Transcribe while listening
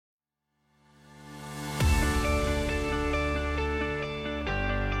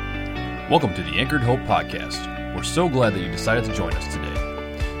Welcome to the Anchored Hope Podcast. We're so glad that you decided to join us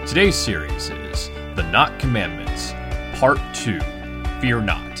today. Today's series is The Not Commandments, Part 2, Fear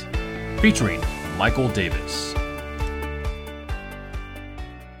Not, featuring Michael Davis.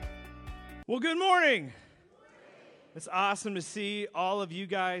 Well, good morning. It's awesome to see all of you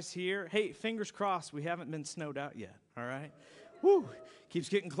guys here. Hey, fingers crossed, we haven't been snowed out yet, all right? Woo, keeps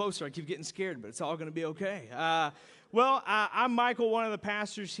getting closer. I keep getting scared, but it's all going to be okay. I'm Michael, one of the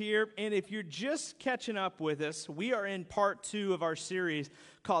pastors here, and if you're just catching up with us, we are in part 2 of our series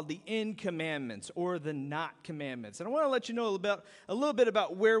called The In Commandments, or The Not Commandments. And I want to let you know a little bit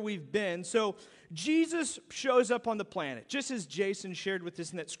about where we've been. So Jesus shows up on the planet, just as Jason shared with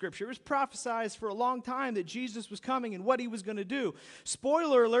us in that scripture. It was prophesied for a long time that Jesus was coming and what he was going to do.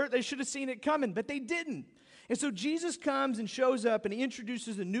 Spoiler alert, they should have seen it coming, but they didn't. And so Jesus comes and shows up, and he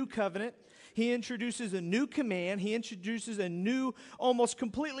introduces a new covenant. He introduces a new command. He introduces a new, almost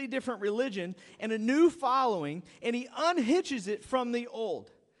completely different religion and a new following, and he unhitches it from the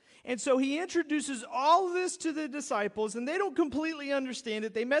old. And so he introduces all of this to the disciples, and they don't completely understand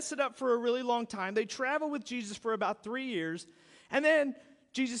it. They mess it up for a really long time. They travel with Jesus for about 3 years, and then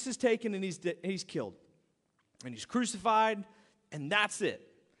Jesus is taken and he's killed. And he's crucified, and that's it.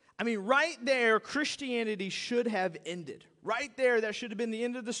 I mean, right there, Christianity should have ended. Right there, that should have been the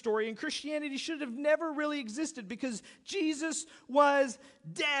end of the story, and Christianity should have never really existed because Jesus was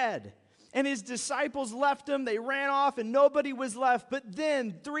dead. And his disciples left him, they ran off, and nobody was left. But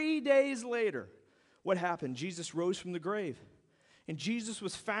then, 3 days later, what happened? Jesus rose from the grave, and Jesus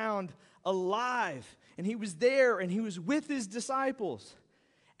was found alive, and he was there, and he was with his disciples.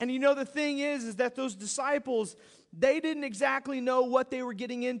 And you know, the thing is that those disciples, they didn't exactly know what they were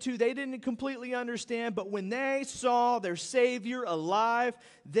getting into. They didn't completely understand. But when they saw their Savior alive,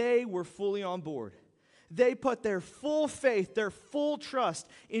 they were fully on board. They put their full faith, their full trust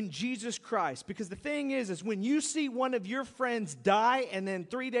in Jesus Christ. Because the thing is when you see one of your friends die and then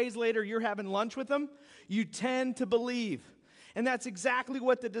 3 days later you're having lunch with them, you tend to believe. And that's exactly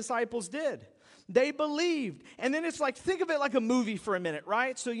what the disciples did. They believed. And then it's like, think of it like a movie for a minute,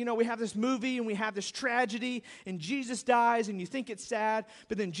 right? So, you know, we have this movie and we have this tragedy and Jesus dies and you think it's sad,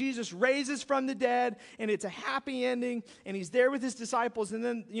 but then Jesus raises from the dead and it's a happy ending and he's there with his disciples. And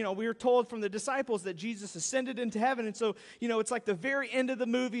then, you know, we were told from the disciples that Jesus ascended into heaven. And so, you know, it's like the very end of the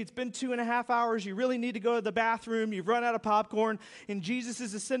movie. It's been 2.5 hours. You really need to go to the bathroom. You've run out of popcorn and Jesus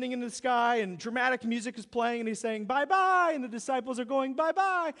is ascending into the sky and dramatic music is playing and he's saying, bye-bye. And the disciples are going,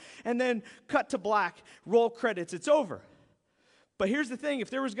 bye-bye. And then cut to black, roll credits, it's over. But here's the thing,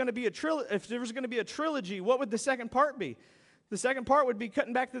 if there was going to be a trilogy, what would the second part be? The second part would be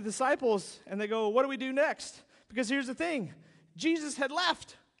cutting back to the disciples and they go, what do we do next? Because here's the thing, Jesus had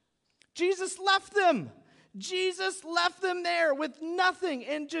left. Jesus left them. Jesus left them there with nothing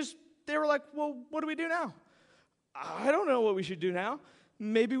and just, they were like, well, what do we do now? I don't know what we should do now.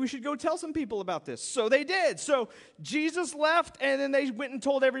 Maybe we should go tell some people about this. So they did. So Jesus left, and then they went and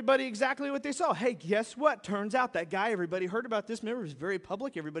told everybody exactly what they saw. Hey, guess what? Turns out that guy, everybody heard about this. Remember, it was very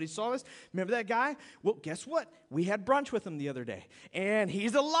public. Everybody saw this. Remember that guy? Well, guess what? We had brunch with him the other day, and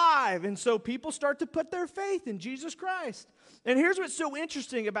he's alive. And so people start to put their faith in Jesus Christ. And here's what's so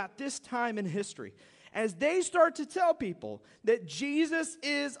interesting about this time in history. As they start to tell people that Jesus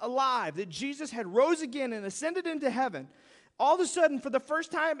is alive, that Jesus had rose again and ascended into heaven, all of a sudden, for the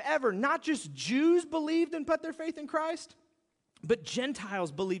first time ever, not just Jews believed and put their faith in Christ, but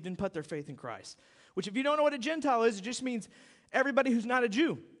Gentiles believed and put their faith in Christ. Which, if you don't know what a Gentile is, it just means everybody who's not a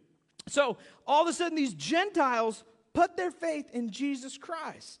Jew. So, all of a sudden, these Gentiles put their faith in Jesus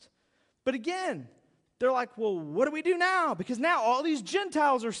Christ. But again, they're like, well, what do we do now? Because now all these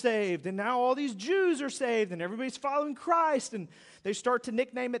Gentiles are saved, and now all these Jews are saved, and everybody's following Christ, and they start to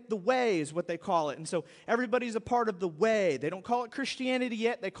nickname it the way is what they call it. And so everybody's a part of the way. They don't call it Christianity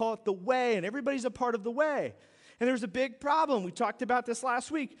yet. They call it the way, and everybody's a part of the way. And there's a big problem. We talked about this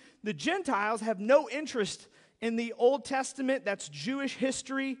last week. The Gentiles have no interest in the Old Testament. That's Jewish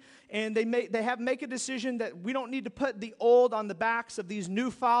history, and they make a decision that we don't need to put the old on the backs of these new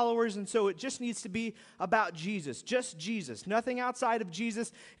followers, and so it just needs to be about Jesus, just Jesus, nothing outside of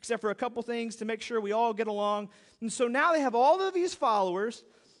Jesus except for a couple things to make sure we all get along. And so now they have all of these followers,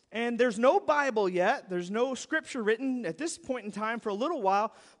 and there's no Bible yet. There's no scripture written at this point in time for a little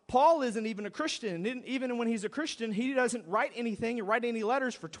while. Paul isn't even a Christian, and even when he's a Christian, he doesn't write anything or write any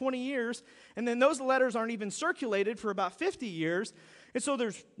letters for 20 years, and then those letters aren't even circulated for about 50 years, and so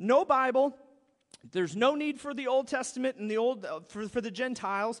there's no Bible, there's no need for the Old Testament and the old for the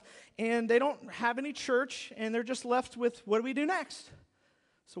Gentiles, and they don't have any church, and they're just left with, what do we do next?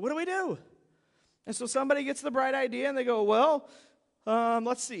 So what do we do? And so somebody gets the bright idea, and they go, well,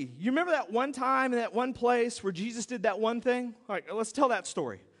 Let's see. You remember that one time in that one place where Jesus did that one thing? All right, let's tell that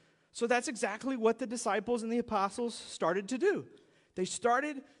story. So that's exactly what the disciples and the apostles started to do. They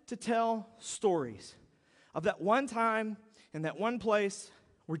started to tell stories of that one time in that one place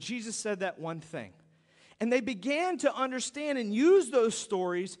where Jesus said that one thing. And they began to understand and use those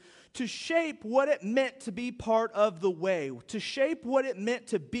stories to shape what it meant to be part of the way, to shape what it meant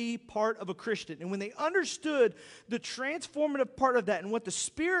to be part of a Christian. And when they understood the transformative part of that and what the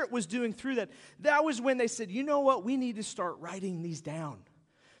Spirit was doing through that, that was when they said, you know what, we need to start writing these down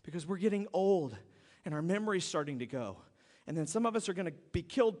because we're getting old and our memory's starting to go. And then some of us are going to be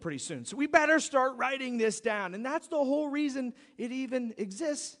killed pretty soon. So we better start writing this down. And that's the whole reason it even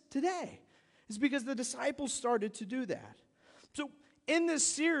exists today. It's because the disciples started to do that. So in this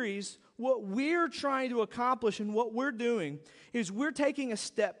series, what we're trying to accomplish and what we're doing is we're taking a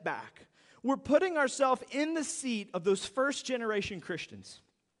step back. We're putting ourselves in the seat of those first generation Christians.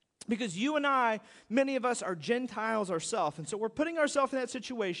 Because you and I, many of us are Gentiles ourselves. And so we're putting ourselves in that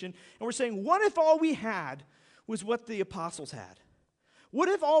situation and we're saying, what if all we had was what the apostles had? What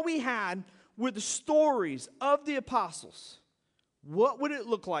if all we had were the stories of the apostles? What would it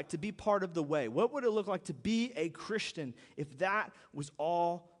look like to be part of the way? What would it look like to be a Christian if that was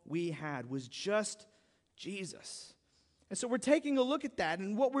all we had, was just Jesus? And so we're taking a look at that,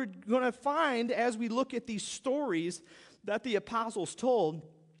 and what we're going to find as we look at these stories that the apostles told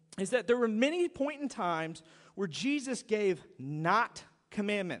is that there were many points in times where Jesus gave not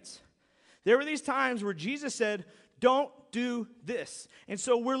commandments. There were these times where Jesus said, don't do this. And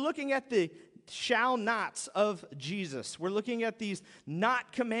so we're looking at the shall nots of Jesus. We're looking at these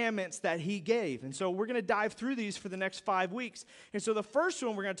not commandments that he gave. And so we're going to dive through these for the next 5 weeks. And so the first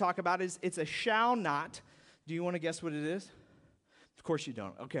one we're going to talk about is it's a shall not. Do you want to guess what it is? Of course you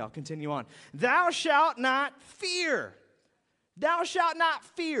don't. Okay, I'll continue on. Thou shalt not fear. Thou shalt not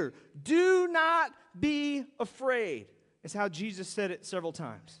fear. Do not be afraid. It's how Jesus said it several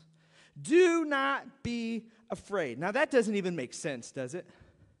times. Do not be afraid. Now that doesn't even make sense, does it?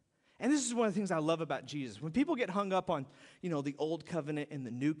 And this is one of the things I love about Jesus. When people get hung up on, the old covenant and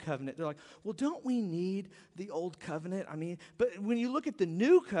the new covenant, they're like, well, don't we need the old covenant? But when you look at the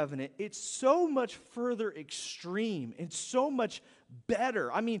new covenant, it's so much further extreme. It's so much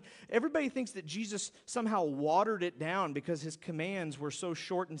better. Everybody thinks that Jesus somehow watered it down because his commands were so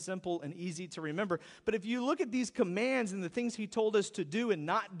short and simple and easy to remember. But if you look at these commands and the things he told us to do and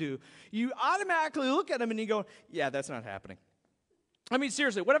not do, you automatically look at them and you go, yeah, that's not happening.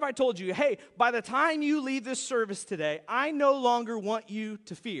 Seriously, what if I told you, hey, by the time you leave this service today, I no longer want you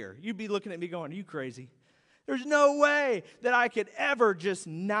to fear? You'd be looking at me going, are you crazy? There's no way that I could ever just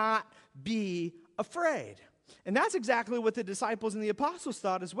not be afraid. And that's exactly what the disciples and the apostles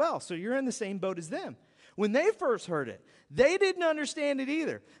thought as well. So you're in the same boat as them. When they first heard it, they didn't understand it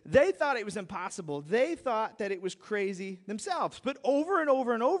either. They thought it was impossible. They thought that it was crazy themselves. But over and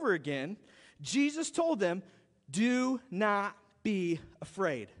over and over again, Jesus told them, do not be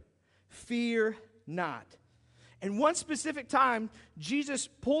afraid. Fear not. And one specific time, Jesus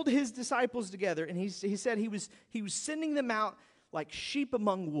pulled his disciples together, and he said he was sending them out like sheep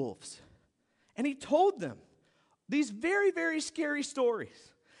among wolves. And he told them these very, very scary stories.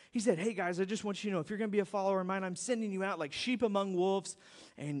 He said, hey guys, I just want you to know, if you're going to be a follower of mine, I'm sending you out like sheep among wolves,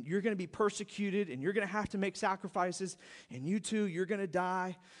 and you're going to be persecuted, and you're going to have to make sacrifices, and you too, you're going to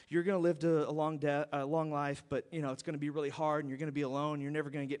die. You're going to live to a long life, but, it's going to be really hard, and you're going to be alone. You're never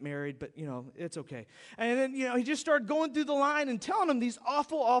going to get married, but, it's okay. And then, he just started going through the line and telling them these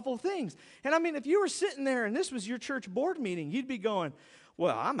awful, awful things. And if you were sitting there and this was your church board meeting, you'd be going,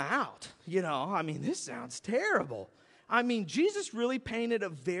 well, I'm out. This sounds terrible. Jesus really painted a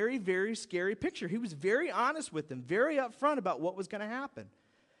very, very scary picture. He was very honest with them, very upfront about what was going to happen.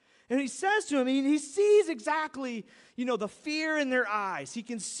 And he says to him, he sees exactly, the fear in their eyes. He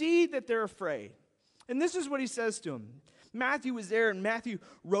can see that they're afraid. And this is what he says to him. Matthew was there, and Matthew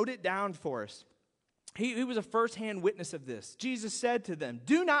wrote it down for us. He was a firsthand witness of this. Jesus said to them,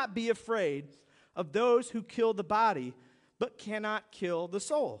 do not be afraid of those who kill the body, but cannot kill the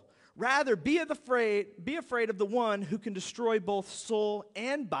soul. Rather, be afraid of the one who can destroy both soul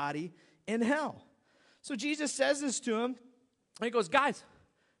and body in hell. So Jesus says this to him, and he goes, guys,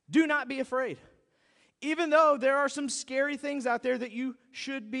 do not be afraid. Even though there are some scary things out there that you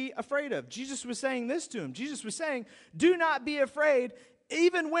should be afraid of. Jesus was saying this to him. Jesus was saying, do not be afraid,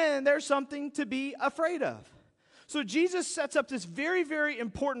 even when there's something to be afraid of. So Jesus sets up this very, very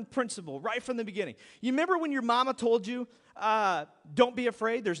important principle right from the beginning. You remember when your mama told you, don't be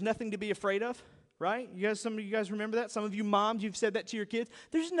afraid, there's nothing to be afraid of, right? Some of you guys remember that? Some of you moms, you've said that to your kids.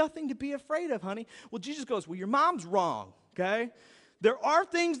 There's nothing to be afraid of, honey. Well, Jesus goes, well, your mom's wrong, okay? there are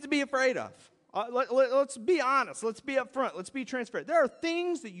things to be afraid of. Let's be honest. Let's be upfront. Let's be transparent. There are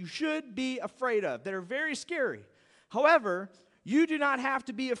things that you should be afraid of that are very scary. However, you do not have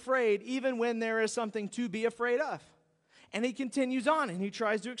to be afraid even when there is something to be afraid of. And he continues on, and he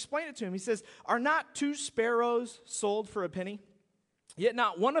tries to explain it to him. He says, are not 2 sparrows sold for a penny? Yet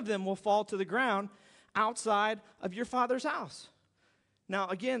not one of them will fall to the ground outside of your Father's house. Now,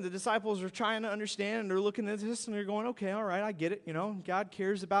 again, the disciples are trying to understand, and they're looking at this, and they're going, okay, all right, I get it. God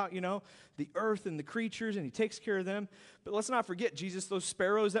cares about, the earth and the creatures, and he takes care of them. But let's not forget, Jesus, those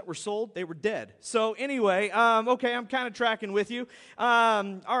sparrows that were sold, they were dead. So anyway, okay, I'm kind of tracking with you.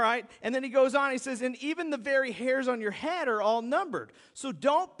 All right. And then he goes on, he says, and even the very hairs on your head are all numbered. So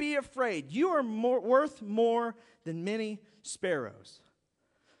don't be afraid. You are worth more than many sparrows.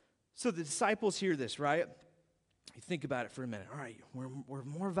 So the disciples hear this, right? You think about it for a minute. All right, we're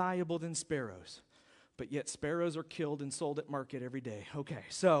more valuable than sparrows, but yet sparrows are killed and sold at market every day. Okay,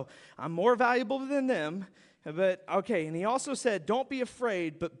 so I'm more valuable than them, but okay. And he also said, don't be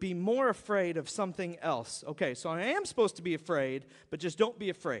afraid, but be more afraid of something else. Okay, so I am supposed to be afraid, but just don't be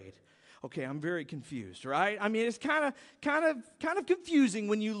afraid. Okay, I'm very confused, right? I mean, it's kind of confusing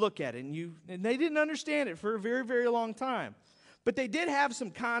when you look at it, and they didn't understand it for a very, very long time. But they did have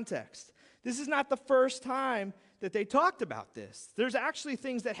some context. This is not the first time that they talked about this. There's actually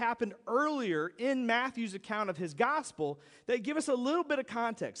things that happened earlier in Matthew's account of his gospel that give us a little bit of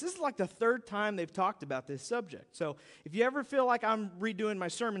context. This is like the 3rd time they've talked about this subject. So if you ever feel like I'm redoing my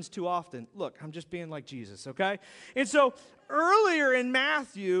sermons too often, look, I'm just being like Jesus, okay? And so earlier in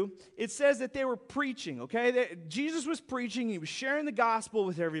Matthew, it says that they were preaching, okay? That Jesus was preaching, he was sharing the gospel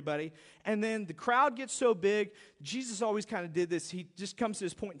with everybody, and then the crowd gets so big, Jesus always kind of did this. He just comes to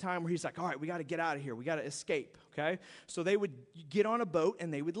this point in time where he's like, all right, we got to get out of here. We got to escape, okay? So they would get on a boat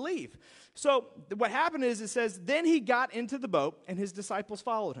and they would leave. So what happened is, it says, then he got into the boat and his disciples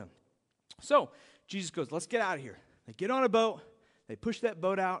followed him. So Jesus goes, let's get out of here. They get on a boat. They push that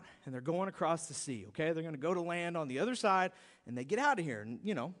boat out, and they're going across the sea, okay? They're going to go to land on the other side, and they get out of here. And,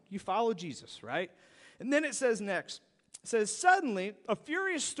 you follow Jesus, right? And then it says next, it says, suddenly a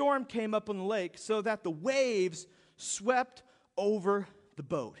furious storm came up on the lake so that the waves swept over the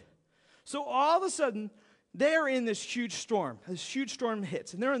boat. So all of a sudden, they're in this huge storm. This huge storm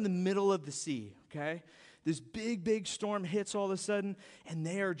hits, and they're in the middle of the sea, okay? This big, big storm hits all of a sudden, and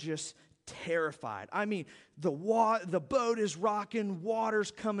they are just terrified. I mean, the boat is rocking, water's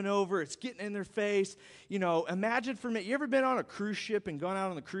coming over, it's getting in their face. Imagine for a minute, you ever been on a cruise ship and gone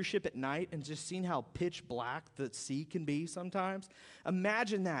out on the cruise ship at night and just seen how pitch black the sea can be sometimes?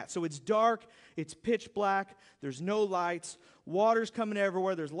 Imagine that. So it's dark, it's pitch black, there's no lights, water's coming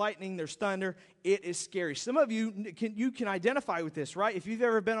everywhere, there's lightning, there's thunder. It is scary. Some of you can identify with this, right? If you've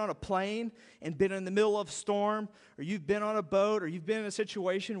ever been on a plane and been in the middle of a storm, or you've been on a boat, or you've been in a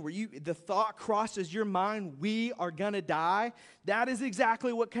situation where the thought crosses your mind, we are going to die, that is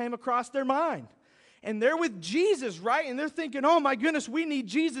exactly what came across their mind. And they're with Jesus, right? And they're thinking, oh my goodness, we need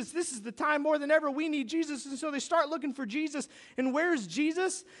Jesus. This is the time more than ever we need Jesus. And so they start looking for Jesus. And where's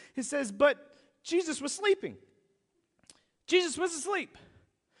Jesus? It says, but Jesus was sleeping. Jesus was asleep.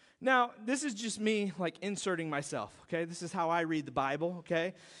 Now, this is just me like inserting myself, okay? This is how I read the Bible,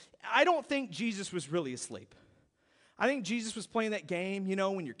 okay? I don't think Jesus was really asleep. I think Jesus was playing that game,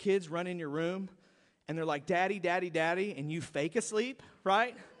 when your kids run in your room and they're like, daddy, daddy, daddy, and you fake asleep,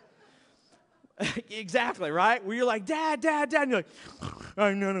 right? Exactly, right? Where you're like, dad, dad, dad, and you're like,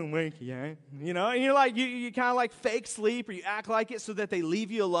 I'm not awake yet. And you're like, you kind of like fake sleep, or you act like it so that they leave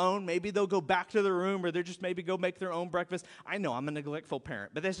you alone. Maybe they'll go back to their room, or they're just maybe go make their own breakfast. I know I'm a neglectful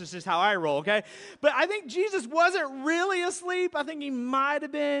parent, but this is just how I roll, okay? But I think Jesus wasn't really asleep. I think he might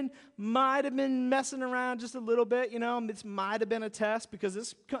have been messing around just a little bit, This might have been a test, because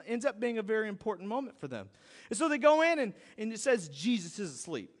this ends up being a very important moment for them. And so they go in, and it says Jesus is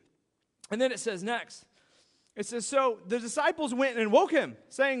asleep. And then it says next, it says, so the disciples went and woke him,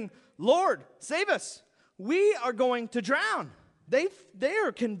 saying, Lord, save us. We are going to drown. They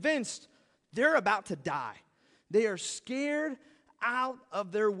are convinced they're about to die. They are scared out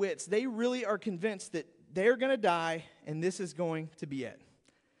of their wits. They really are convinced that they're going to die, and this is going to be it.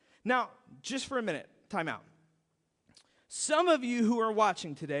 Now, just for a minute, time out. Some of you who are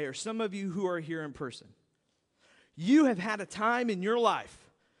watching today, or some of you who are here in person, you have had a time in your life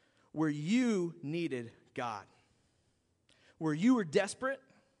where you needed God, where you were desperate,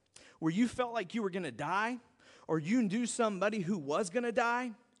 where you felt like you were going to die, or you knew somebody who was going to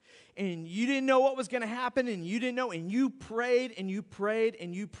die, and you didn't know what was going to happen, and you didn't know, and you prayed and you prayed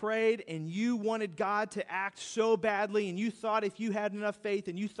and you prayed, and you wanted God to act so badly, and you thought if you had enough faith,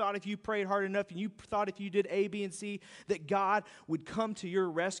 and you thought if you prayed hard enough, and you thought if you did A, B, and C, that God would come to your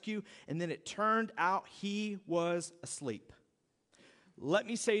rescue, and then it turned out he was asleep. Let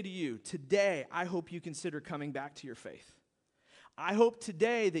me say to you, today, I hope you consider coming back to your faith. I hope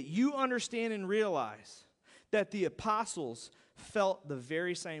today that you understand and realize that the apostles felt the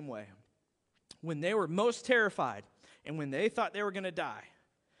very same way. When they were most terrified and when they thought they were going to die,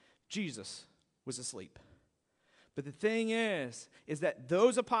 Jesus was asleep. But the thing is that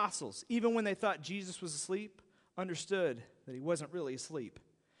those apostles, even when they thought Jesus was asleep, understood that he wasn't really asleep.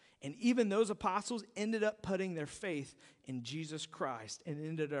 And even those apostles ended up putting their faith in Jesus Christ and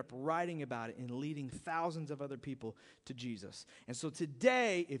ended up writing about it and leading thousands of other people to Jesus. And so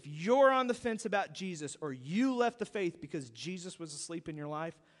today, if you're on the fence about Jesus or you left the faith because Jesus was asleep in your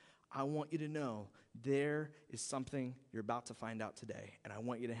life, I want you to know there is something you're about to find out today. And I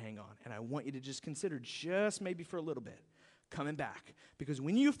want you to hang on. And I want you to just consider, just maybe for a little bit, coming back. Because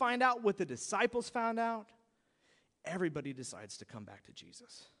when you find out what the disciples found out, everybody decides to come back to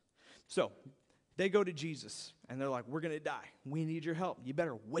Jesus. So they go to Jesus, and they're like, we're going to die. We need your help. You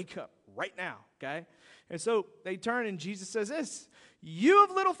better wake up right now, okay? And so they turn, and Jesus says this, you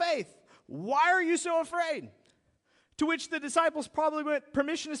have little faith. Why are you so afraid? To which the disciples probably went,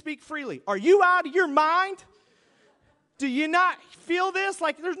 permission to speak freely. Are you out of your mind? Do you not feel this?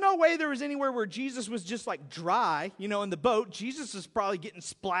 Like, there's no way there was anywhere where Jesus was just like dry, in the boat. Jesus is probably getting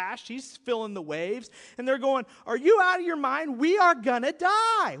splashed. He's filling the waves. And they're going, are you out of your mind? We are going to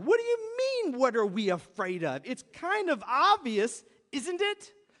die. What do you mean, what are we afraid of? It's kind of obvious, isn't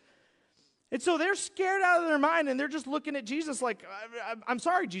it? And so they're scared out of their mind, and they're just looking at Jesus like, I'm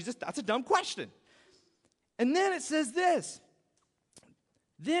sorry, Jesus, that's a dumb question. And then it says this.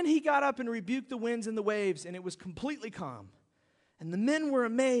 Then he got up and rebuked the winds and the waves, and it was completely calm. And the men were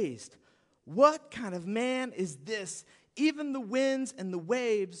amazed. What kind of man is this? Even the winds and the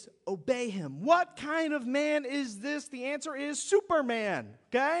waves obey him. What kind of man is this? The answer is Superman,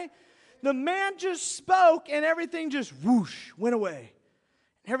 okay? The man just spoke, and everything just whoosh, went away.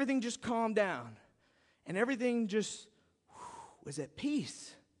 And everything just calmed down. And everything just was at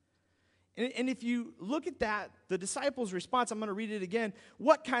peace. And if you look at that, the disciples' response, I'm going to read it again.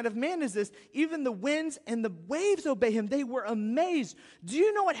 What kind of man is this? Even the winds and the waves obey him. They were amazed. Do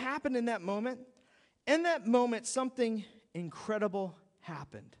you know what happened in that moment? In that moment, something incredible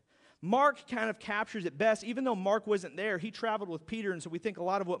happened. Mark kind of captures it best. Even though Mark wasn't there, he traveled with Peter, and so we think a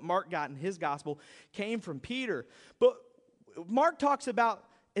lot of what Mark got in his gospel came from Peter. But Mark talks about,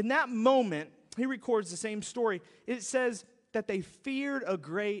 in that moment, he records the same story. It says that they feared a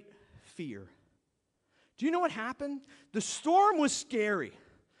great fear. Do you know what happened? The storm was scary.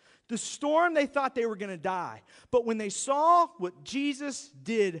 The storm, they thought they were going to die. But when they saw what Jesus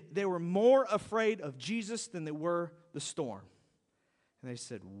did, they were more afraid of Jesus than they were the storm. And they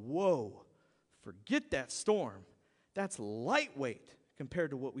said, whoa, forget that storm. That's lightweight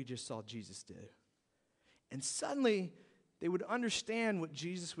compared to what we just saw Jesus do. And suddenly, they would understand what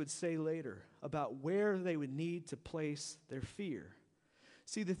Jesus would say later about where they would need to place their fear.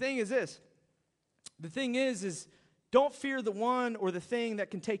 See, the thing is this. The thing is don't fear the one or the thing that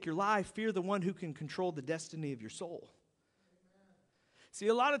can take your life. Fear the one who can control the destiny of your soul. See,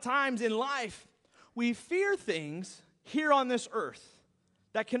 a lot of times in life, we fear things here on this earth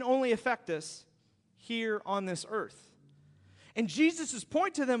that can only affect us here on this earth. And Jesus'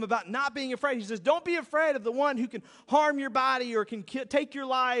 point to them about not being afraid, he says, don't be afraid of the one who can harm your body or can take your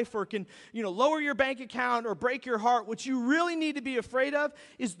life or can, lower your bank account or break your heart. What you really need to be afraid of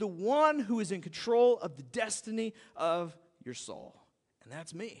is the one who is in control of the destiny of your soul. And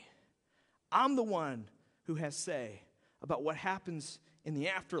that's me. I'm the one who has say about what happens in the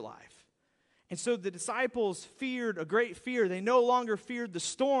afterlife. And so the disciples feared a great fear. They no longer feared the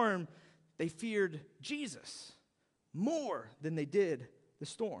storm. They feared Jesus more than they did the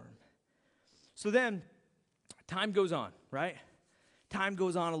storm. So then, time goes on, right? Time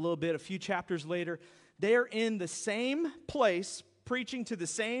goes on a little bit. A few chapters later, they're in the same place preaching to the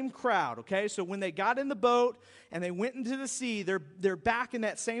same crowd, okay? So when they got in the boat and they went into the sea, they're back in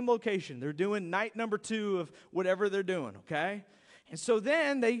that same location. They're doing night number 2 of whatever they're doing, okay? And so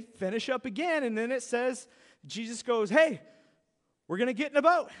then they finish up again, and then it says, Jesus goes, hey, we're going to get in a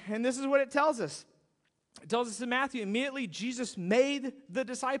boat. And this is what it tells us. It tells us in Matthew, immediately Jesus made the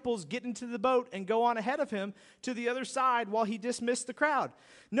disciples get into the boat and go on ahead of him to the other side while he dismissed the crowd.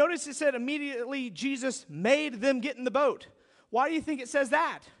 Notice it said immediately Jesus made them get in the boat. Why do you think it says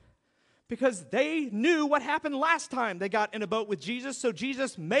that? Because they knew what happened last time they got in a boat with Jesus, so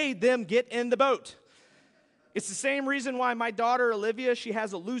Jesus made them get in the boat. It's the same reason why my daughter Olivia, she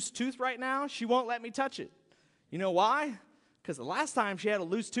has a loose tooth right now. She won't let me touch it. You know why? Because the last time she had a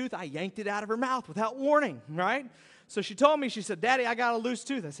loose tooth, I yanked it out of her mouth without warning, right? So she told me, she said, Daddy, I got a loose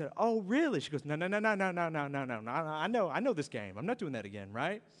tooth. I said, oh, really? She goes, no, I know this game. I'm not doing that again,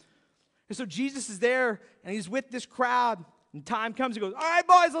 right? And so Jesus is there, and he's with this crowd, and time comes, he goes, all right,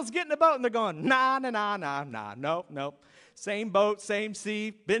 boys, let's get in the boat. And they're going, nope. Same boat, same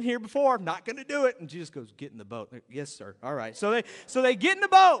sea, been here before, not going to do it. And Jesus goes, get in the boat. Yes, sir. All right. So they get in the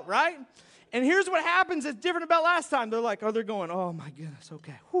boat, right? And here's what happens that's different about last time. They're like, they're going, oh, my goodness,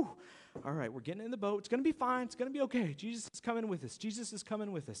 okay. Whew. All right, we're getting in the boat. It's going to be fine. It's going to be okay. Jesus is coming with us. Jesus is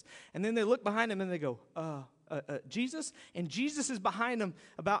coming with us. And then they look behind him and they go, Jesus? And Jesus is behind them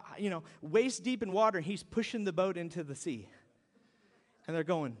about, waist deep in water, and he's pushing the boat into the sea. And they're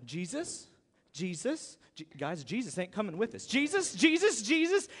going, Jesus? Guys, Jesus ain't coming with us. Jesus?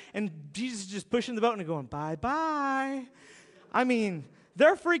 And Jesus is just pushing the boat and they're going, bye-bye. I mean,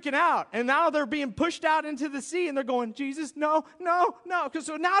 they're freaking out. And now they're being pushed out into the sea and they're going, Jesus, no.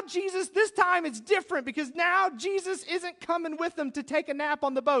 So now Jesus, this time it's different because now Jesus isn't coming with them to take a nap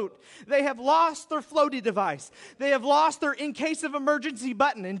on the boat. They have lost their floaty device. They have lost their in case of emergency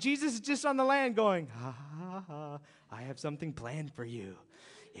button. And Jesus is just on the land going, I have something planned for you.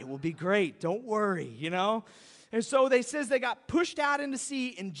 It will be great. Don't worry, And so they says they got pushed out into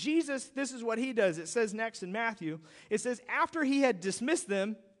sea, and Jesus, this is what he does. It says next in Matthew, it says, after he had dismissed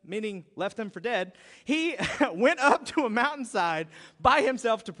them, meaning left them for dead, he went up to a mountainside by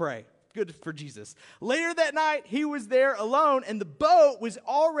himself to pray. Good for Jesus. Later that night, he was there alone, and the boat was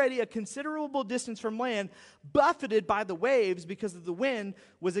already a considerable distance from land, buffeted by the waves because of the wind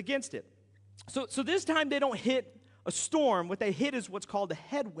was against it. So this time they don't hit a storm. What they hit is what's called a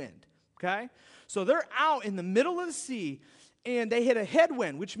headwind, okay? So they're out in the middle of the sea, and they hit a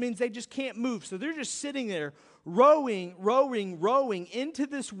headwind, which means they just can't move. So they're just sitting there rowing into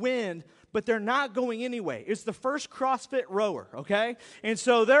this wind, but they're not going anyway. It's the first CrossFit rower, okay? And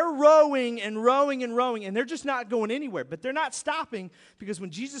so they're rowing, and they're just not going anywhere. But they're not stopping because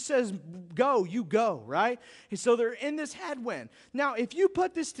when Jesus says go, you go, right? And so they're in this headwind. Now, if you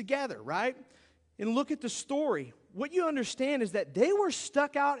put this together, right, and look at the story, what you understand is that they were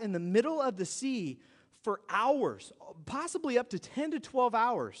stuck out in the middle of the sea for hours, possibly up to 10 to 12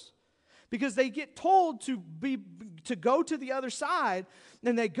 hours, because they get told to go to the other side,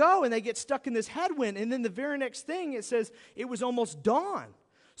 and they go and they get stuck in this headwind, and then the very next thing it says it was almost dawn.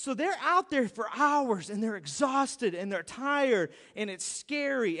 So they're out there for hours, and they're exhausted, and they're tired, and it's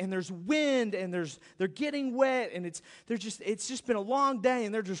scary, and there's wind, and they're getting wet, and it's just been a long day,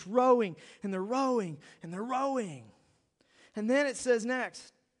 and they're just rowing, and they're rowing, and they're rowing. And then it says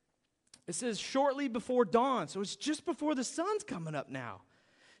next, it says shortly before dawn, so it's just before the sun's coming up now.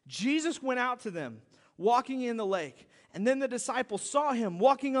 Jesus went out to them, walking in the lake. And then the disciples saw him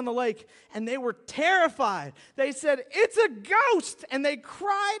walking on the lake, and they were terrified. They said, it's a ghost, and they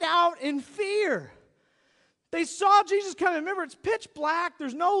cried out in fear. They saw Jesus coming. Remember, it's pitch black.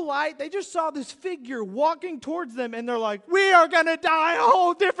 There's no light. They just saw this figure walking towards them, and they're like, we are going to die a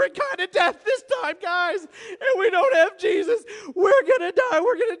whole different kind of death this time, guys, and we don't have Jesus. We're going to die.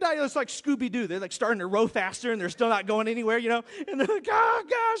 We're going to die. It's like Scooby-Doo. They're like starting to row faster, and they're still not going anywhere, and they're like, oh,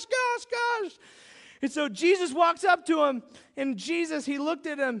 gosh. And so Jesus walks up to him, and Jesus, he looked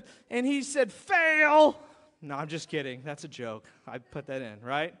at him, and he said, fail. No, I'm just kidding. That's a joke. I put that in,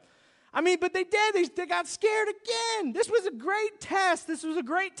 right? But they did. They got scared again. This was a great test. This was a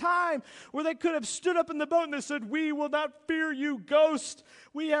great time where they could have stood up in the boat and they said, we will not fear you, ghost.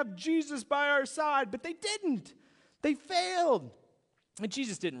 We have Jesus by our side. But they didn't. They failed. And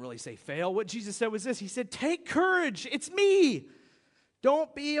Jesus didn't really say fail. What Jesus said was this. He said, take courage. It's me.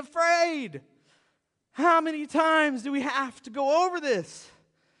 Don't be afraid. How many times do we have to go over this?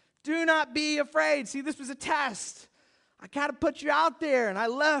 Do not be afraid. See, this was a test. I got to put you out there, and I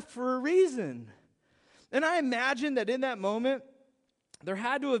left for a reason. And I imagine that in that moment, there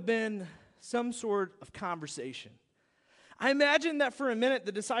had to have been some sort of conversation. I imagine that for a minute,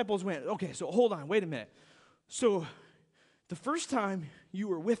 the disciples went, okay, so hold on, wait a minute. So the first time you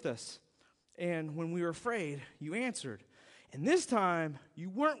were with us, and when we were afraid, you answered. And this time, you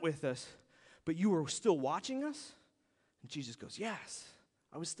weren't with us, but you were still watching us? And Jesus goes, yes,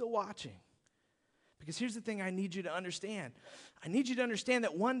 I was still watching. Because here's the thing I need you to understand. I need you to understand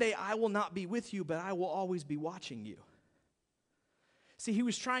that one day I will not be with you, but I will always be watching you. See, he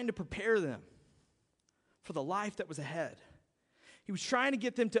was trying to prepare them for the life that was ahead. He was trying to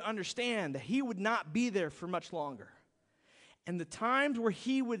get them to understand that he would not be there for much longer. And the times where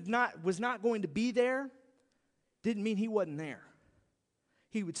he was not going to be there didn't mean he wasn't there.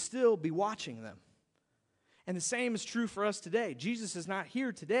 He would still be watching them. And the same is true for us today. Jesus is not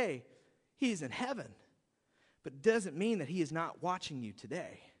here today. He is in heaven. But it doesn't mean that he is not watching you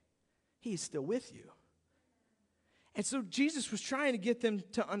today. He is still with you. And so Jesus was trying to get them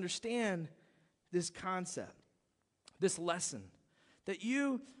to understand this concept, this lesson, that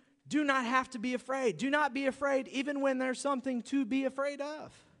you do not have to be afraid. Do not be afraid even when there's something to be afraid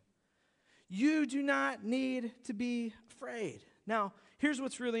of. You do not need to be afraid. Now, here's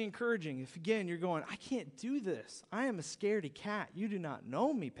what's really encouraging. If, again, you're going, I can't do this. I am a scaredy cat. You do not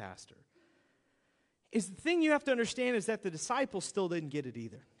know me, Pastor. The thing you have to understand is that the disciples still didn't get it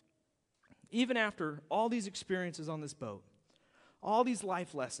either. Even after all these experiences on this boat, all these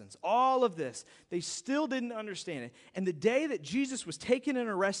life lessons, all of this, they still didn't understand it. And the day that Jesus was taken and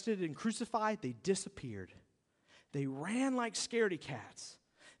arrested and crucified, they disappeared. They ran like scaredy cats.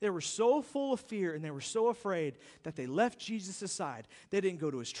 They were so full of fear and they were so afraid that they left Jesus aside. They didn't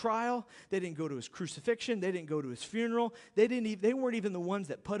go to his trial. They didn't go to his crucifixion. They didn't go to his funeral. They weren't even the ones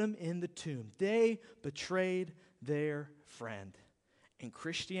that put him in the tomb. They betrayed their friend. And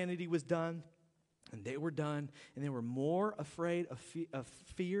Christianity was done, and they were done, and they were more afraid of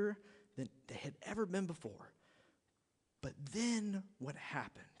fear than they had ever been before. But then what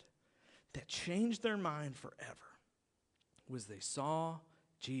happened that changed their mind forever was they saw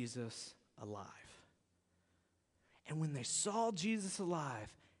Jesus alive. And when they saw Jesus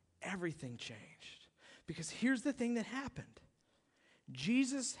alive, everything changed. Because here's the thing that happened.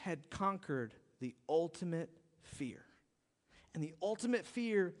 Jesus had conquered the ultimate fear. And the ultimate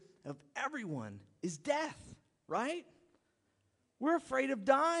fear of everyone is death, right? We're afraid of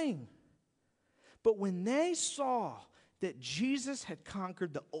dying. But when they saw that Jesus had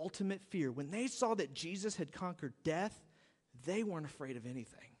conquered the ultimate fear, when they saw that Jesus had conquered death, they weren't afraid of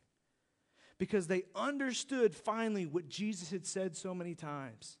anything. Because they understood finally what Jesus had said so many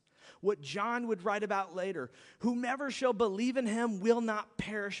times. What John would write about later. Whomever shall believe in him will not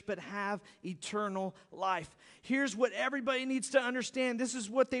perish but have eternal life. Here's what everybody needs to understand. This is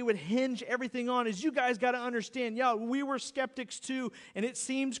what they would hinge everything on. Is you guys got to understand. Yeah, we were skeptics too. And it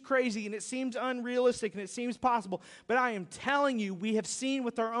seems crazy. And it seems unrealistic. And it seems possible. But I am telling you, we have seen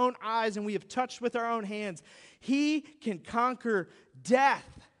with our own eyes. And we have touched with our own hands. He can conquer death.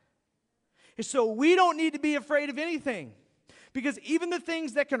 And so we don't need to be afraid of anything. Because even the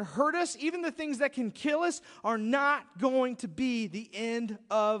things that can hurt us, even the things that can kill us, are not going to be the end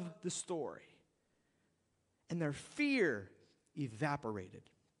of the story. And their fear evaporated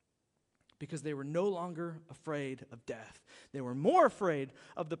because they were no longer afraid of death. They were more afraid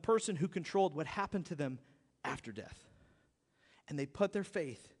of the person who controlled what happened to them after death. And they put their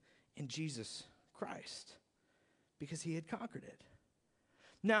faith in Jesus Christ because he had conquered it.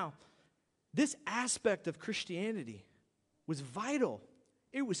 Now, this aspect of Christianity was vital.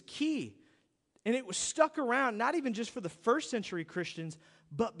 It was key. And it was stuck around, not even just for the first century Christians,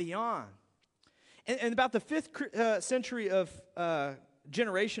 but beyond. And about the 5th century of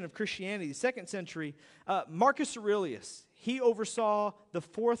generation of Christianity, the 2nd century, Marcus Aurelius, he oversaw the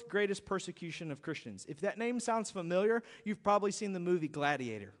 4th greatest persecution of Christians. If that name sounds familiar, you've probably seen the movie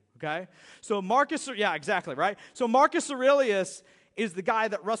Gladiator, okay? So Marcus Aurelius is the guy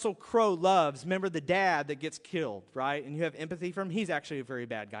that Russell Crowe loves. Remember the dad that gets killed, right? And you have empathy for him. He's actually a very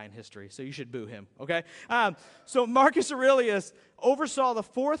bad guy in history, so you should boo him, okay? So Marcus Aurelius oversaw the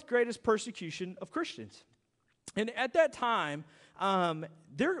 4th greatest persecution of Christians. And at that time,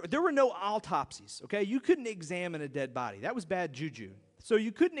 there were no autopsies, okay? You couldn't examine a dead body. That was bad juju. So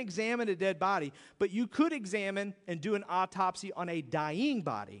you couldn't examine a dead body, but you could examine and do an autopsy on a dying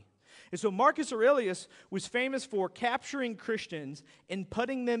body. And so Marcus Aurelius was famous for capturing Christians and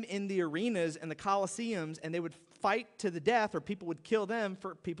putting them in the arenas and the Colosseums, and they would fight to the death, or people would kill them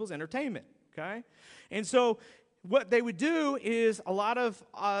for people's entertainment, okay? And so what they would do is a lot of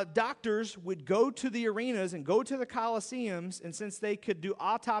doctors would go to the arenas and go to the Colosseums, and since they could do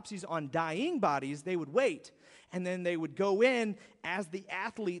autopsies on dying bodies, they would wait. And then they would go in as the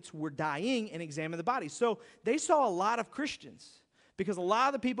athletes were dying and examine the bodies. So they saw a lot of Christians, because a lot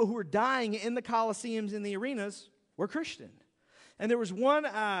of the people who were dying in the Colosseums, in the arenas, were Christian. And there was one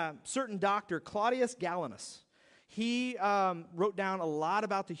certain doctor, Claudius Galenus. He wrote down a lot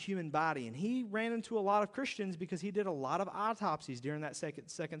about the human body, and he ran into a lot of Christians because he did a lot of autopsies during that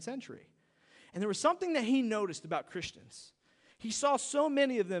second century. And there was something that he noticed about Christians. He saw so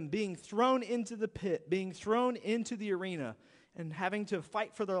many of them being thrown into the pit, being thrown into the arena, and having to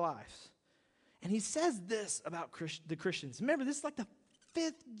fight for their lives. And he says this about the Christians. Remember, this is like the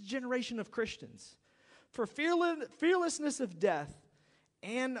 5th generation of Christians. For fearlessness of death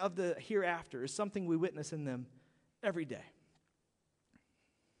and of the hereafter is something we witness in them every day.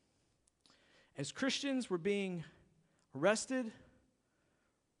 As Christians, we're being arrested,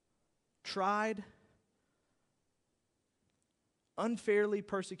 tried, unfairly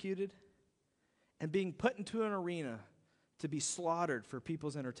persecuted, and being put into an arena to be slaughtered for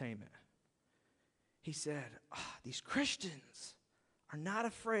people's entertainment. He said, these Christians are not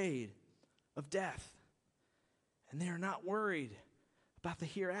afraid of death, and they are not worried about the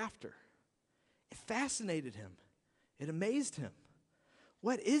hereafter. It fascinated him. It amazed him.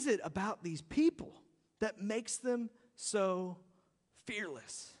 What is it about these people that makes them so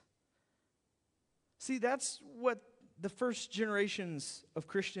fearless? See, that's what the first generations of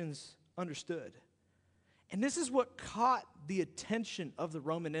Christians understood. And this is what caught the attention of the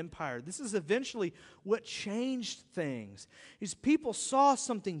Roman Empire. This is eventually what changed things. Is people saw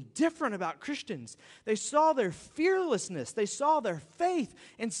something different about Christians. They saw their fearlessness. They saw their faith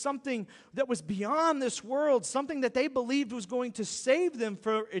in something that was beyond this world, something that they believed was going to save them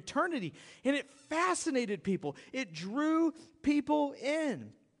for eternity. And it fascinated people. It drew people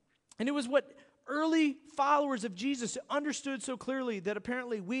in. And it was what early followers of Jesus understood so clearly that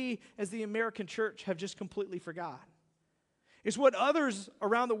apparently we, as the American church, have just completely forgot. It's what others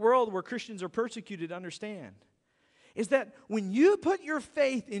around the world where Christians are persecuted understand. Is that when you put your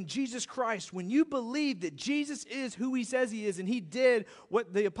faith in Jesus Christ, when you believe that Jesus is who he says he is and he did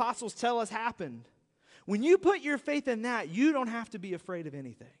what the apostles tell us happened, when you put your faith in that, you don't have to be afraid of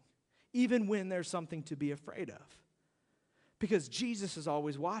anything, even when there's something to be afraid of. Because Jesus is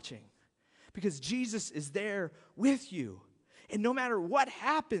always watching. Because Jesus is there with you. And no matter what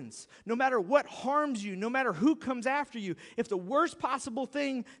happens, no matter what harms you, no matter who comes after you, if the worst possible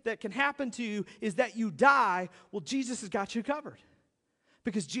thing that can happen to you is that you die, well, Jesus has got you covered.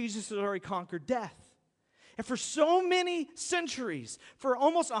 Because Jesus has already conquered death. And for so many centuries, for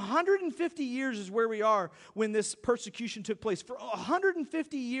almost 150 years is where we are when this persecution took place. For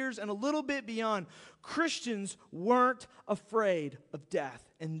 150 years and a little bit beyond, Christians weren't afraid of death.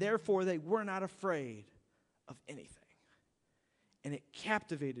 And therefore, they were not afraid of anything. And it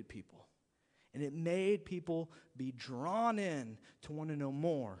captivated people. And it made people be drawn in to want to know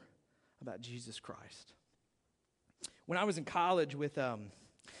more about Jesus Christ. When I was in college with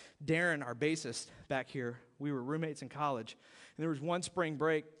Darren, our bassist back here, we were roommates in college, and there was one spring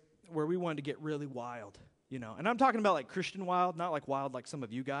break where we wanted to get really wild, and I'm talking about like Christian wild, not like wild like some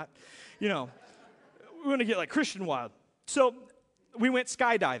of you got, we want to get like Christian wild. So we went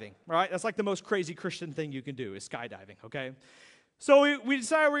skydiving, right? That's like the most crazy Christian thing you can do is skydiving, okay? So we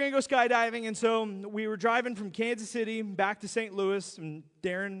decided we're going to go skydiving, and so we were driving from Kansas City back to St. Louis, and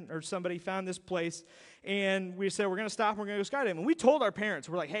Darren or somebody found this place, and we said, we're going to stop, and we're going to go skydiving. And we told our parents,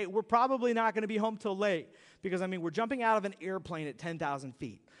 we're like, hey, we're probably not going to be home till late, because, we're jumping out of an airplane at 10,000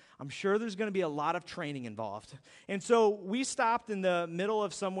 feet. I'm sure there's going to be a lot of training involved. And so we stopped in the middle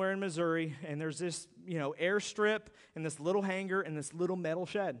of somewhere in Missouri, and there's this, airstrip and this little hangar and this little metal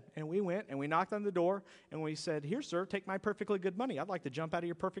shed. And we went and we knocked on the door and we said, here, sir, take my perfectly good money. I'd like to jump out of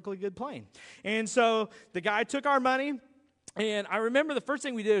your perfectly good plane. And so the guy took our money. And I remember the first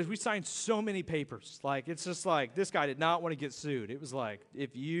thing we did is we signed so many papers. Like, it's just like, this guy did not want to get sued. It was like, if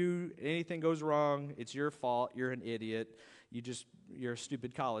anything goes wrong, it's your fault. You're an idiot. You're a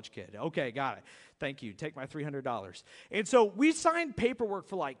stupid college kid. Okay, got it. Thank you. Take my $300. And so we signed paperwork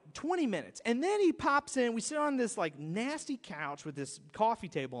for like 20 minutes. And then he pops in. We sit on this like nasty couch with this coffee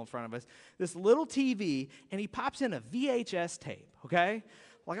table in front of us, this little TV, and he pops in a VHS tape, okay?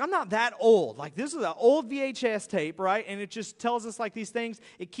 Like, I'm not that old. Like, this is an old VHS tape, right? And it just tells us, like, these things.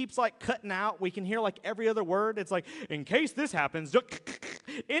 It keeps, like, cutting out. We can hear, like, every other word. It's like, in case this happens,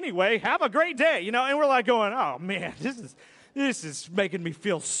 anyway, have a great day, And we're, like, going, oh, man, this is making me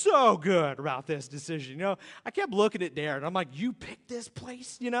feel so good about this decision, I kept looking at Darren. I'm like, you picked this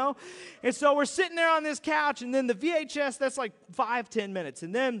place, And so we're sitting there on this couch, and then the VHS, that's, like, 5-10 minutes.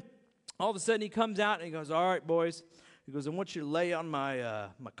 And then all of a sudden he comes out, and he goes, all right, boys. He goes, I want you to lay on my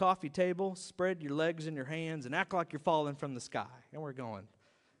coffee table, spread your legs and your hands, and act like you're falling from the sky. And we're going,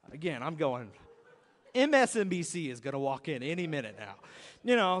 again, I'm going, MSNBC is going to walk in any minute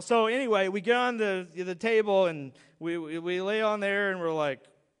now. So anyway, we get on the table, and we lay on there, and we're like,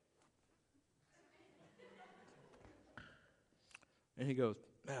 and he goes,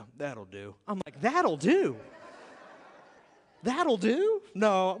 well, that'll do. I'm like, that'll do? That'll do?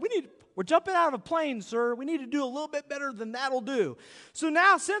 No, We're jumping out of a plane, sir. We need to do a little bit better than that'll do. So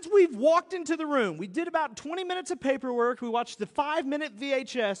now, since we've walked into the room, we did about 20 minutes of paperwork. We watched the 5-minute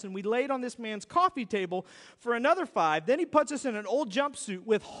VHS, and we laid on this man's coffee table for another 5. Then he puts us in an old jumpsuit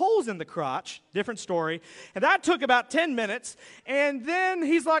with holes in the crotch. Different story. And that took about 10 minutes. And then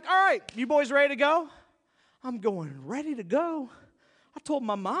he's like, all right, you boys ready to go? I'm going, ready to go? I told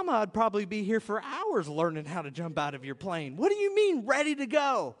my mama I'd probably be here for hours learning how to jump out of your plane. What do you mean, ready to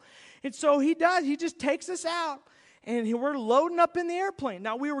go? And so he does. He just takes us out, and we're loading up in the airplane.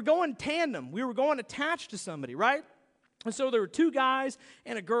 Now, we were going tandem. We were going attached to somebody, right? And so there were 2 guys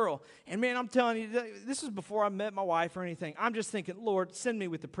and a girl. And, man, I'm telling you, this is before I met my wife or anything. I'm just thinking, Lord, send me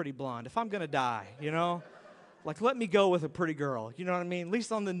with the pretty blonde. If I'm going to die, like, let me go with a pretty girl. You know what I mean? At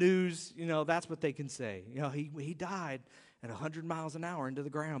least on the news, that's what they can say. He died at 100 miles an hour into the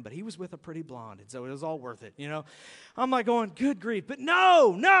ground, but he was with a pretty blonde, and so it was all worth it, I'm like going, good grief. But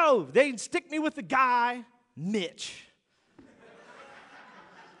no, they stick me with the guy, Mitch.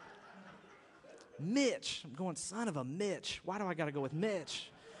 Mitch. I'm going, son of a Mitch. Why do I got to go with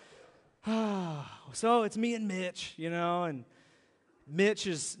Mitch? So it's me and Mitch, and Mitch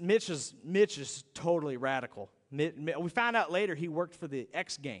is totally radical. We found out later he worked for the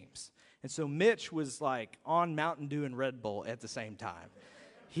X Games. And so Mitch was like on Mountain Dew and Red Bull at the same time.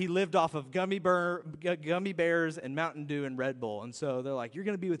 He lived off of gummy bears and Mountain Dew and Red Bull. And so they're like, you're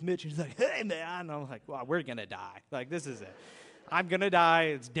going to be with Mitch. And he's like, hey, man. And I'm like, well, we're going to die. Like, this is it. I'm going to die.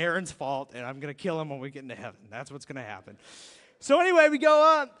 It's Darren's fault, and I'm going to kill him when we get into heaven. That's what's going to happen. So anyway, we go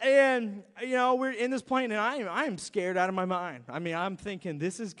up, and, we're in this plane, and I am scared out of my mind. I mean, I'm thinking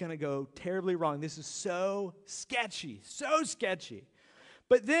this is going to go terribly wrong. This is so sketchy, so sketchy.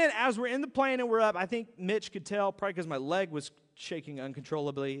 But then as we're in the plane and we're up, I think Mitch could tell, probably because my leg was shaking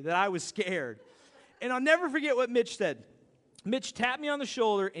uncontrollably, that I was scared. And I'll never forget what Mitch said. Mitch tapped me on the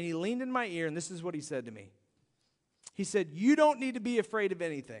shoulder, and he leaned in my ear, and this is what he said to me. He said, you don't need to be afraid of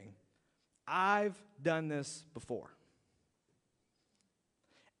anything. I've done this before.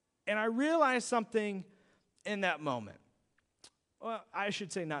 And I realized something in that moment. Well, I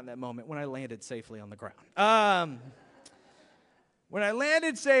should say not in that moment, when I landed safely on the ground. When I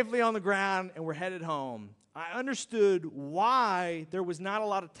landed safely on the ground and we're headed home, I understood why there was not a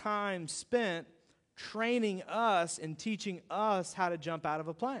lot of time spent training us and teaching us how to jump out of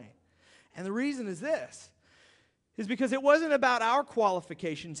a plane. And the reason is this, is because it wasn't about our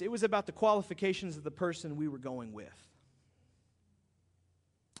qualifications, it was about the qualifications of the person we were going with.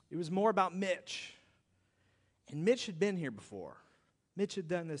 It was more about Mitch. And Mitch had been here before. Mitch had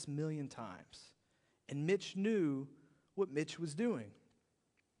done this 1,000,000 times. And Mitch knew what Mitch was doing.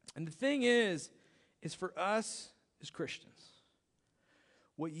 And the thing is for us as Christians,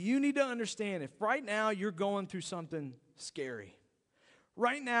 what you need to understand, if right now you're going through something scary,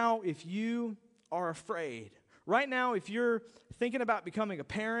 right now if you are afraid, right now if you're thinking about becoming a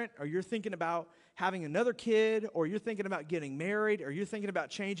parent, or you're thinking about having another kid, or you're thinking about getting married, or you're thinking about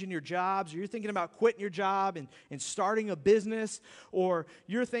changing your jobs, or you're thinking about quitting your job and starting a business, or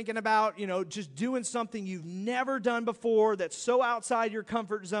you're thinking about, just doing something you've never done before that's so outside your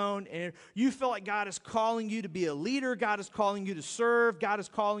comfort zone, and you feel like God is calling you to be a leader, God is calling you to serve, God is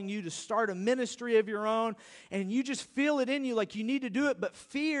calling you to start a ministry of your own, and you just feel it in you like you need to do it, but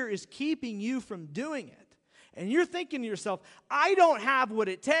fear is keeping you from doing it. And you're thinking to yourself, I don't have what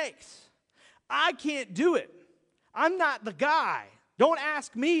it takes. I can't do it. I'm not the guy. Don't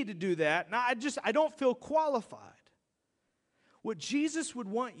ask me to do that. Now, I don't feel qualified. What Jesus would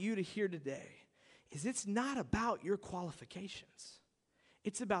want you to hear today is it's not about your qualifications.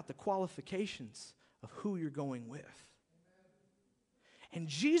 It's about the qualifications of who you're going with. And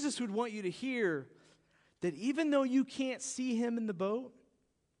Jesus would want you to hear that even though you can't see him in the boat,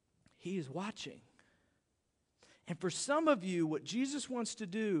 he is watching. And for some of you, what Jesus wants to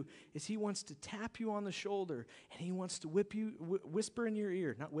do is he wants to tap you on the shoulder, and he wants to whisper in your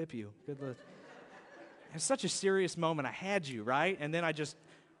ear. Not whip you. Good luck. It's such a serious moment. I had you, right? And then I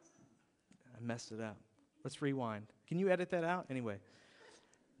messed it up. Let's rewind. Can you edit that out? Anyway,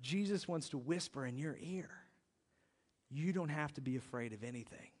 Jesus wants to whisper in your ear. You don't have to be afraid of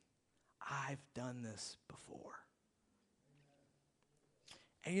anything. I've done this before.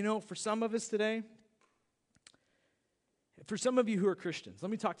 And for some of us today, for some of you who are Christians, let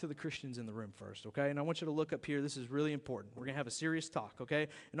me talk to the Christians in the room first, okay? And I want you to look up here. This is really important. We're going to have a serious talk, okay?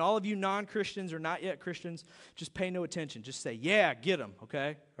 And all of you non-Christians or not yet Christians, just pay no attention. Just say, yeah, get them,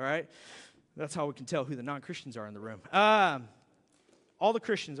 okay? All right? That's how we can tell who the non-Christians are in the room. All the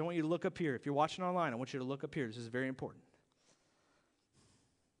Christians, I want you to look up here. If you're watching online, I want you to look up here. This is very important.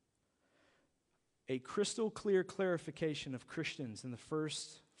 A crystal clear clarification of Christians in the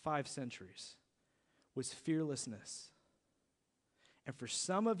first 5 centuries was fearlessness. And for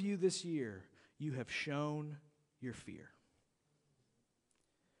some of you this year, you have shown your fear.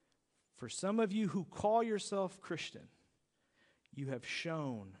 For some of you who call yourself Christian, you have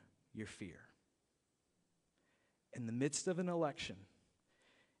shown your fear. In the midst of an election,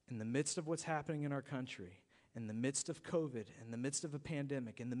 in the midst of what's happening in our country, in the midst of COVID, in the midst of a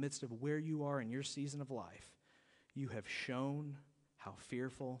pandemic, in the midst of where you are in your season of life, you have shown how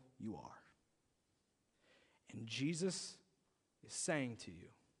fearful you are. And Jesus is saying to you,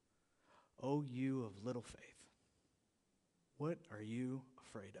 "O you of little faith, what are you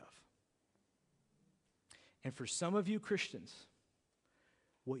afraid of?" And for some of you Christians,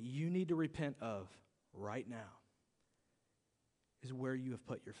 what you need to repent of right now is where you have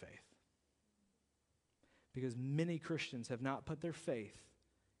put your faith. Because many Christians have not put their faith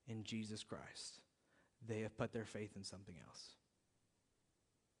in Jesus Christ. They have put their faith in something else.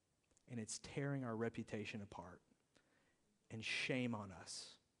 And it's tearing our reputation apart. And shame on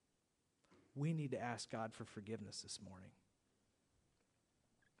us. We need to ask God for forgiveness this morning.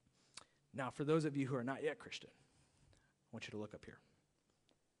 Now, for those of you who are not yet Christian, I want you to look up here.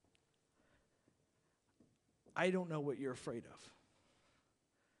 I don't know what you're afraid of.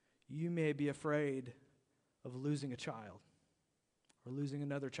 You may be afraid of losing a child, or losing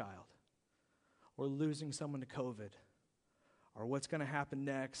another child, or losing someone to COVID, or what's going to happen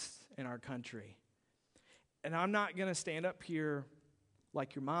next in our country. And I'm not going to stand up here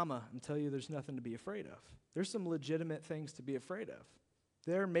like your mama and tell you there's nothing to be afraid of. There's some legitimate things to be afraid of.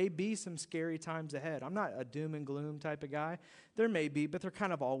 There may be some scary times ahead. I'm not a doom and gloom type of guy. There may be, but there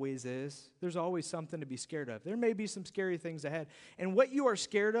kind of always is. There's always something to be scared of. There may be some scary things ahead. And what you are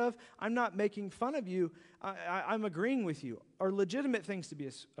scared of, I'm not making fun of you. I'm agreeing with you, are legitimate things to be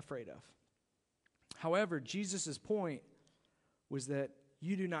afraid of. However, Jesus' point was that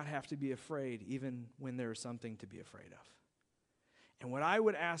you do not have to be afraid even when there is something to be afraid of. And what I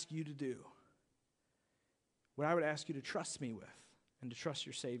would ask you to do, what I would ask you to trust me with, and to trust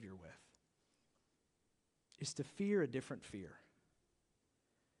your Savior with, is to fear a different fear.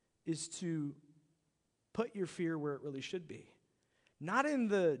 Is to put your fear where it really should be. Not in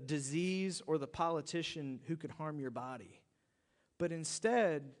the disease or the politician who could harm your body, but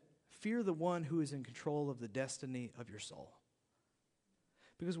instead, fear the one who is in control of the destiny of your soul.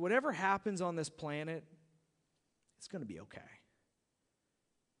 Because whatever happens on this planet, it's going to be okay.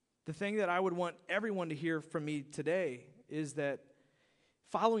 The thing that I would want everyone to hear from me today is that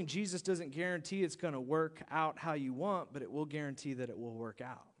following Jesus doesn't guarantee it's going to work out how you want, but it will guarantee that it will work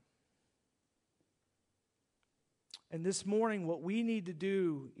out. And this morning, what we need to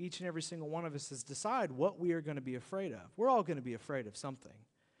do, each and every single one of us, is decide what we are going to be afraid of. We're all going to be afraid of something.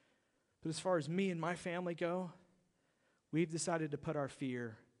 But as far as me and my family go, we've decided to put our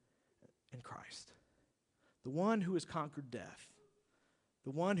fear in Christ. The one who has conquered death.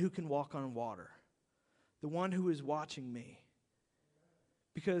 The one who can walk on water. The one who is watching me.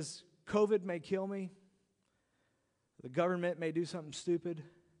 Because COVID may kill me. The government may do something stupid.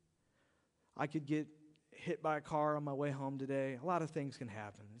 I could get hit by a car on my way home today. A lot of things can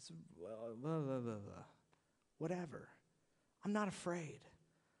happen. It's blah, blah, blah, blah. Whatever. I'm not afraid.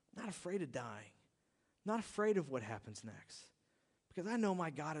 I'm not afraid of dying. I'm not afraid of what happens next. Because I know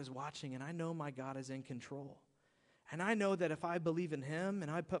my God is watching and I know my God is in control. And I know that if I believe in Him and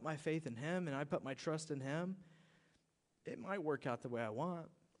I put my faith in Him and I put my trust in Him, it might work out the way I want,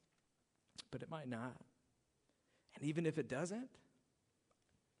 but it might not. And even if it doesn't, it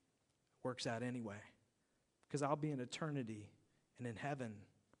works out anyway. Because I'll be in eternity and in heaven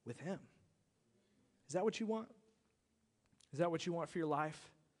with Him. Is that what you want? Is that what you want for your life?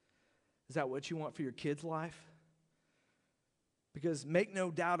 Is that what you want for your kids' life? Because make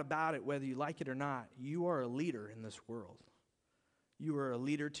no doubt about it, whether you like it or not, you are a leader in this world. You are a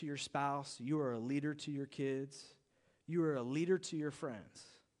leader to your spouse. You are a leader to your kids. You are a leader to your friends.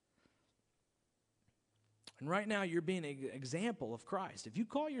 And right now, you're being an example of Christ. If you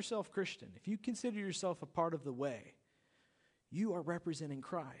call yourself Christian, if you consider yourself a part of the way, you are representing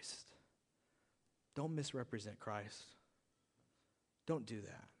Christ. Don't misrepresent Christ. Don't do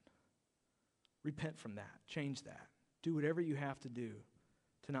that. Repent from that. Change that. Do whatever you have to do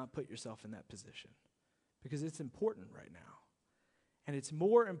to not put yourself in that position. Because it's important right now. And it's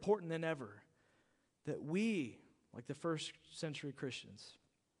more important than ever that we, like the first century Christians,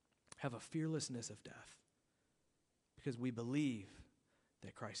 have a fearlessness of death. Because we believe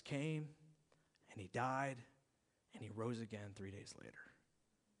that Christ came and He died and He rose again 3 days later.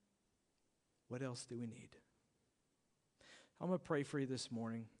 What else do we need? I'm going to pray for you this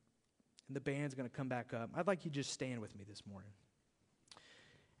morning. And the band's going to come back up. I'd like you to just stand with me this morning.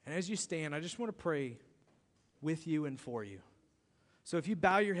 And as you stand, I just want to pray with you and for you. So if you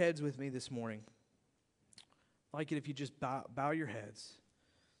bow your heads with me this morning, I'd like it if you just bow your heads.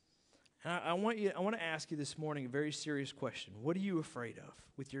 And I want to ask you this morning a very serious question. What are you afraid of?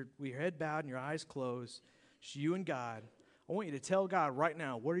 With your head bowed and your eyes closed, just you and God, I want you to tell God right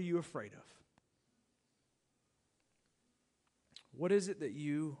now, what are you afraid of? What is it that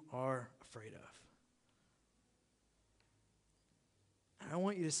you are afraid of? And I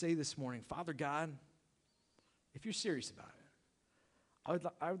want you to say this morning, Father God, if you're serious about it,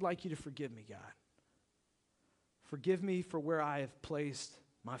 I would like you to forgive me, God. Forgive me for where I have placed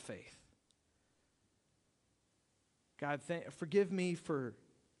my faith. God, forgive me for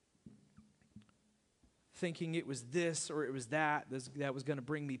thinking it was this or it was that was going to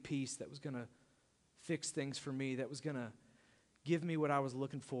bring me peace, that was going to fix things for me, that was going to give me what I was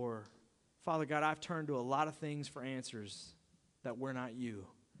looking for. Father God, I've turned to a lot of things for answers that were not you.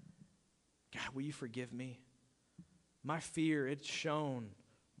 God, will you forgive me? My fear, it's shown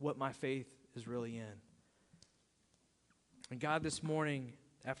what my faith is really in. And God, this morning,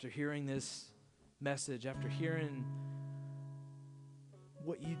 after hearing this message, after hearing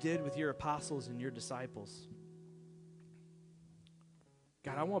what you did with your apostles and your disciples,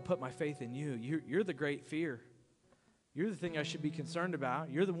 God, I want to put my faith in you. You're the great fear. You're the thing I should be concerned about.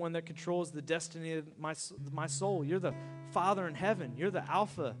 You're the one that controls the destiny of my soul. You're the Father in heaven. You're the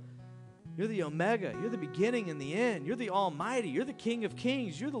Alpha. You're the Omega. You're the beginning and the end. You're the Almighty. You're the King of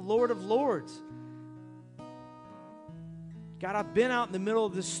kings. You're the Lord of lords. God, I've been out in the middle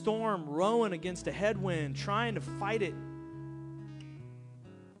of this storm, rowing against a headwind, trying to fight it.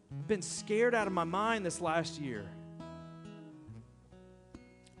 I've been scared out of my mind this last year.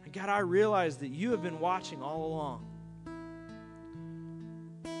 And God, I realize that you have been watching all along.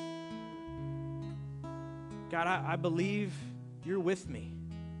 God, I believe you're with me.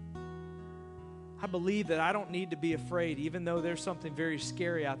 I believe that I don't need to be afraid, even though there's something very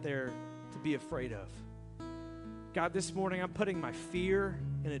scary out there to be afraid of. God, this morning I'm putting my fear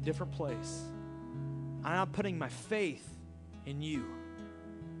in a different place. I'm putting my faith in you.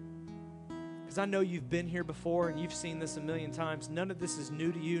 Because I know you've been here before and you've seen this a million times. None of this is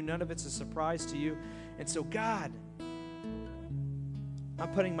new to you. None of it's a surprise to you. And so, God,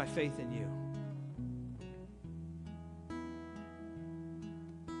 I'm putting my faith in you.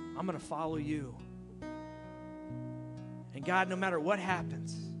 I'm going to follow you. And God, no matter what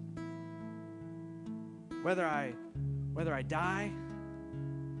happens, whether I die,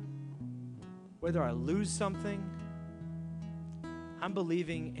 whether I lose something, I'm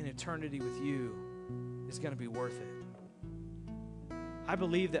believing in eternity with you is going to be worth it. I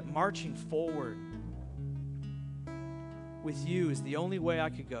believe that marching forward with you is the only way I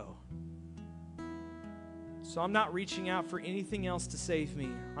could go. So I'm not reaching out for anything else to save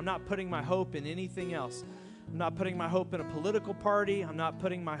me. I'm not putting my hope in anything else. I'm not putting my hope in a political party. I'm not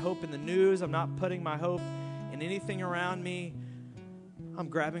putting my hope in the news. I'm not putting my hope in anything around me. I'm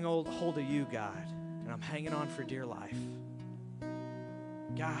grabbing hold of you, God, and I'm hanging on for dear life.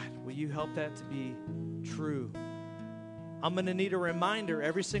 God, will you help that to be true? I'm going to need a reminder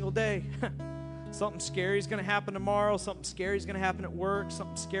every single day. Something scary is going to happen tomorrow. Something scary is going to happen at work.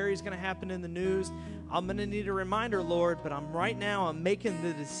 Something scary is going to happen in the news. I'm going to need a reminder, Lord, but I'm making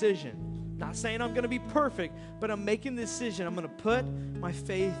the decision. Not saying I'm going to be perfect, but I'm making the decision. I'm going to put my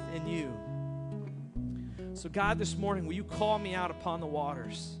faith in you. So God, this morning, will you call me out upon the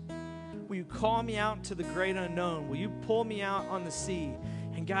waters? Will you call me out to the great unknown? Will you pull me out on the sea?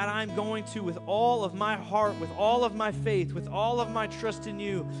 And God, I'm going to, with all of my heart, with all of my faith, with all of my trust in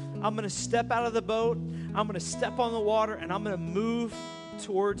you, I'm going to step out of the boat, I'm going to step on the water, and I'm going to move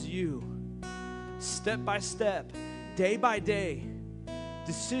towards you. Step by step, day by day,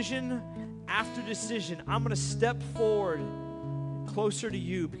 decision after decision, I'm going to step forward closer to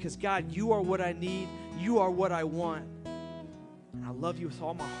you because, God, you are what I need. You are what I want. And I love you with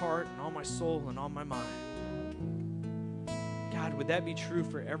all my heart and all my soul and all my mind. God, would that be true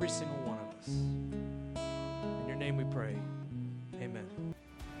for every single one of us? In your name we pray. Amen.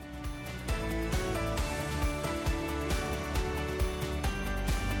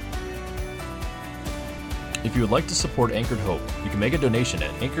 If you would like to support Anchored Hope, you can make a donation at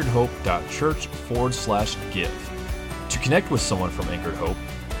anchoredhope.church/give. To connect with someone from Anchored Hope,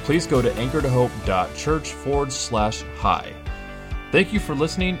 please go to anchoredhope.church/hi. Thank you for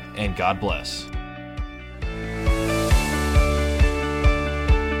listening, and God bless.